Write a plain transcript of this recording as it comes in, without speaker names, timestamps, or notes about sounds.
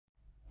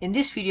In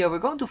this video, we're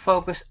going to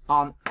focus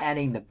on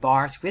adding the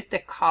bars with the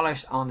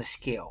colors on the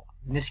scale.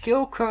 The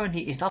scale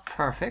currently is not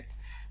perfect.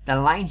 The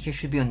line here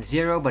should be on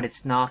 0, but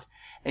it's not.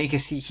 And you can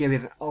see here we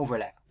have an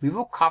overlap. We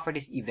will cover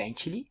this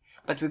eventually,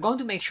 but we're going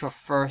to make sure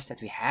first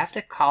that we have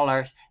the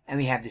colors and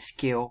we have the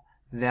scale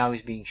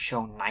values being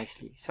shown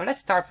nicely. So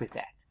let's start with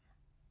that.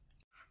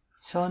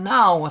 So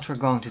now what we're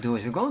going to do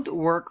is we're going to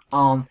work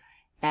on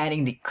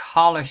adding the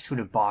colors to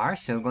the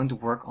bars. So we're going to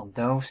work on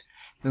those.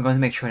 We're going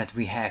to make sure that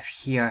we have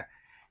here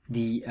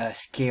the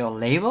scale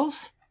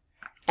labels,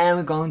 and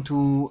we're going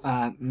to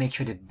make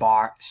sure the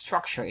bar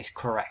structure is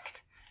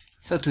correct.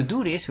 So to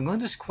do this, we're going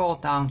to scroll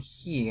down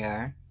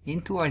here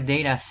into our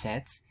data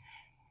sets,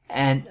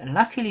 and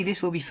luckily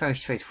this will be very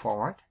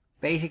straightforward.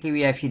 Basically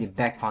we have here the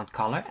background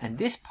color, and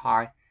this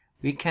part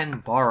we can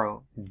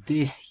borrow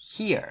this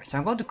here. So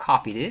I'm going to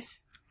copy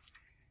this,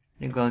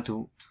 and I'm going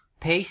to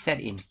paste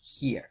that in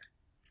here.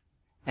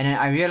 And then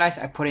I realize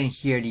I put in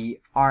here the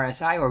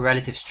RSI, or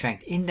relative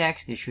strength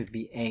index. This should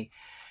be a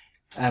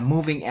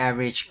moving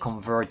average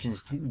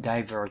convergence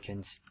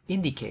divergence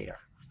indicator.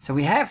 So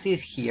we have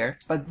this here,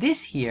 but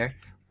this here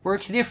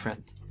works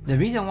different. The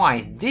reason why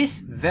is this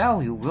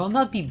value will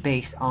not be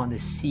based on the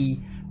C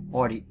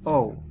or the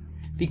O,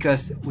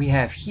 because we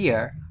have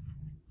here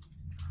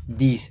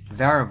these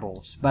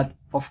variables. But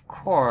of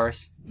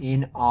course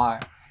in our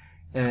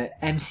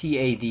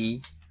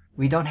MCAD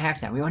we don't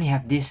have them. We only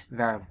have this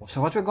variable.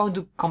 So what we're going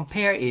to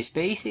compare is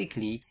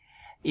basically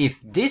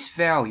if this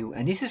value,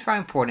 and this is very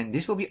important,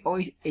 this will be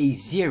always a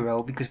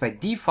 0, because by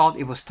default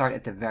it will start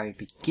at the very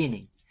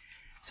beginning.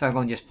 So I'm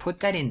going to just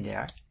put that in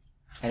there,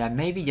 and I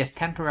maybe just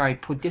temporarily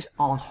put this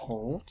on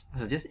hold.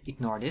 So just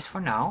ignore this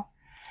for now.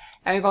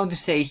 And we're going to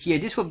say here,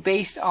 this will be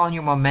based on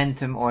your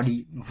momentum or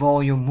the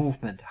volume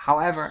movement.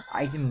 However,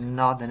 I am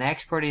not an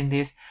expert in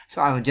this,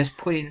 so I will just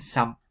put in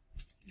some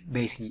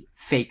basically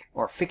fake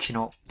or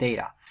fictional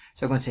data.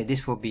 So I'm going to say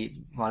this will be,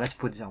 well, let's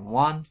put this on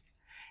 1.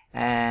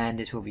 And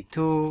this will be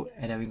 2,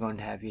 and then we're going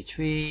to have here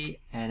 3,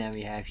 and then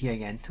we have here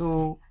again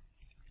 2,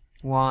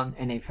 1,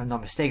 and if I'm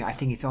not mistaken, I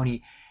think it's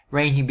only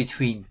ranging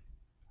between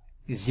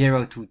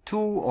 0 to 2,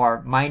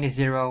 or minus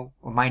 0,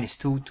 or minus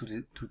 2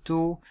 to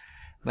 2,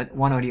 but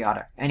one or the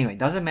other. Anyway,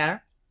 doesn't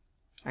matter.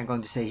 I'm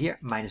going to say here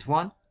minus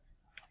 1,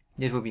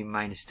 this will be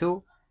minus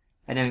 2,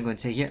 and then we're going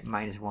to say here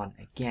minus 1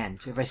 again.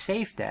 So if I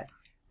save that,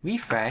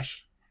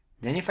 refresh,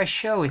 then if I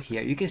show it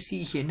here, you can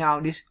see here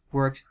now this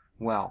works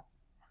well.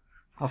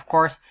 Of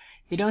course,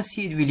 you don't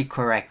see it really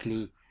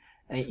correctly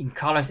in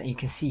colors, and you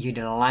can see here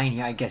the line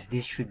here. I guess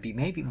this should be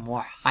maybe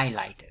more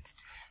highlighted.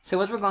 So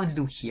what we're going to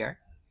do here,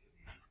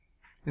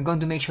 we're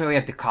going to make sure we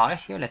have the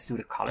colors here. Let's do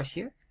the colors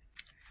here.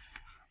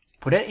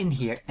 Put that in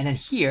here, and then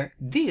here,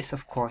 this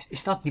of course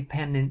is not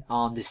dependent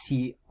on the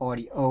C or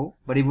the O,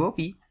 but it will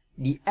be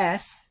the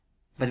S,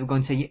 but we're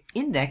going to say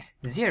index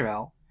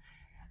 0,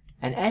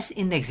 and S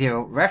index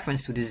 0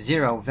 reference to the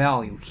 0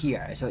 value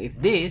here. So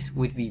if this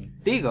would be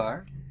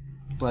bigger,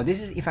 well,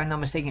 this is, if I'm not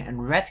mistaken, a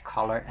red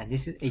color, and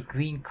this is a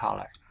green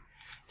color.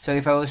 So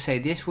if I will say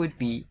this would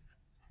be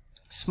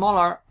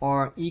smaller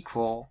or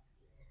equal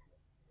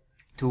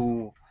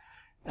to,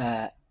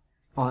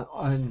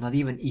 or not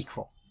even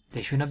equal.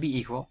 They should not be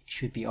equal. It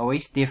should be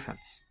always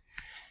difference.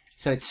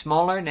 So it's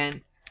smaller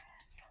than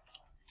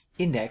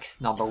index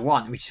number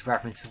 1, which is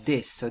reference to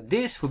this. So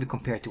this will be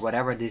compared to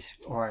whatever this,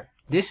 or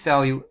this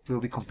value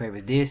will be compared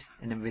with this,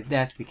 and then with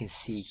that we can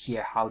see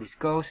here how this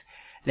goes.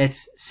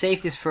 Let's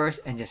save this first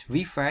and just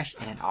refresh,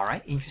 and then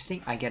alright,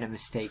 interesting, I get a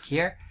mistake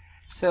here.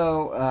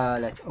 So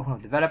let's open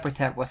up developer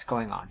tab. What's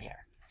going on here?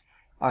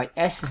 Alright,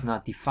 S is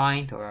not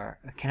defined, or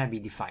cannot be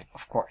defined,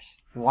 of course.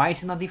 Why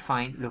is it not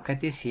defined? Look at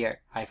this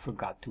here, I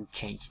forgot to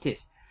change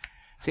this.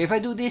 So if I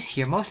do this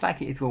here, most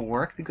likely it will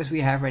work, because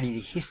we have already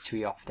the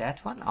history of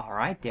that one.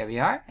 Alright, there we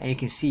are, and you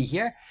can see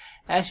here,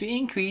 as we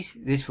increase,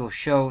 this will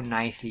show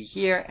nicely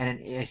here, and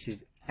then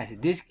as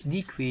it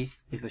decrease,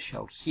 it will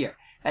show here.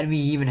 And we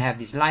even have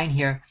this line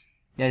here,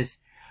 that is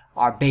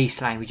our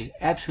baseline, which is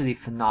absolutely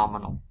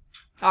phenomenal.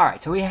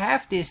 Alright, so we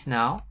have this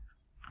now.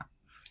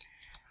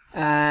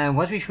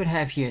 What we should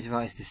have here as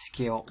well is the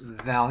scale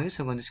value.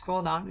 So I'm going to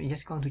scroll down, we're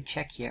just going to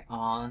check here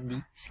on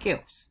the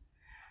scales.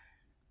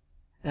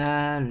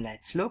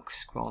 Let's look,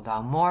 scroll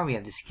down more, we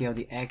have the scale,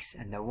 the X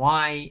and the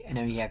Y, and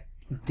then we have,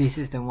 this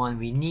is the one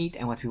we need,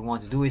 and what we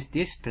want to do is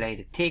display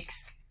the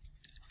ticks,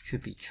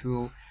 should be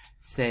true,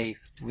 save,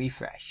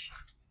 refresh.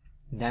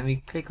 Then we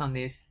click on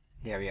this,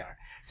 there we are.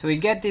 So we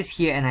get this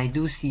here, and I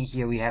do see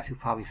here we have to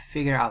probably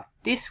figure out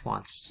this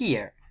one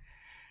here.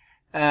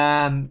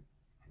 That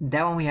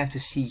one we have to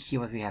see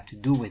here what we have to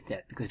do with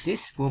that, because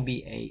this will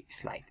be a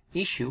slight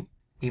issue.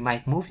 We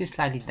might move this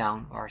slightly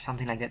down or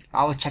something like that.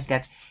 I will check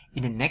that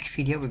in the next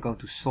video. We're going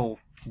to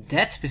solve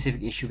that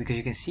specific issue, because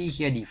you can see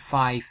here the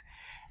 5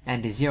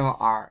 and the 0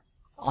 are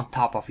on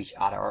top of each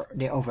other, or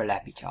they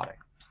overlap each other.